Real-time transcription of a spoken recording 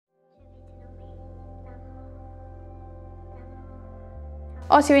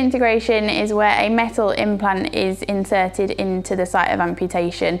Osseointegration is where a metal implant is inserted into the site of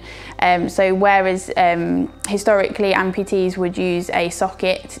amputation. So whereas historically amputees would use a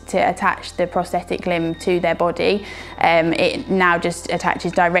socket to attach the prosthetic limb to their body, it now just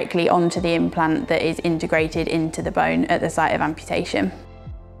attaches directly onto the implant that is integrated into the bone at the site of amputation.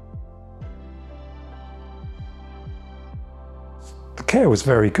 The care was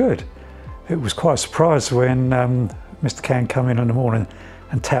very good. It was quite a surprise when Mr. Can come in the morning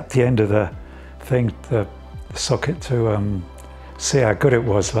and tapped the end of the thing, the socket, to see how good it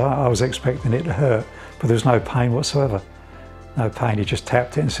was. I was expecting it to hurt, but there was no pain whatsoever. No pain, he just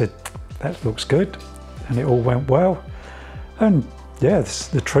tapped it and said, that looks good. And it all went well. And yeah,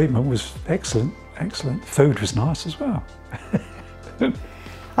 the treatment was excellent, excellent. Food was nice as well.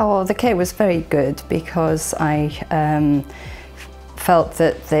 Oh, well, the care was very good because I felt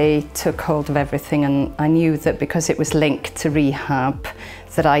that they took hold of everything, and I knew that because it was linked to rehab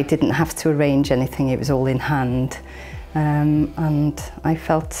that I didn't have to arrange anything, it was all in hand, and I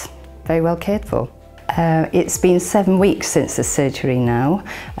felt very well cared for. It's been 7 weeks since the surgery now.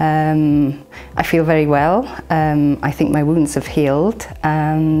 I feel very well. I think my wounds have healed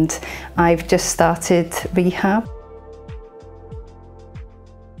and I've just started rehab.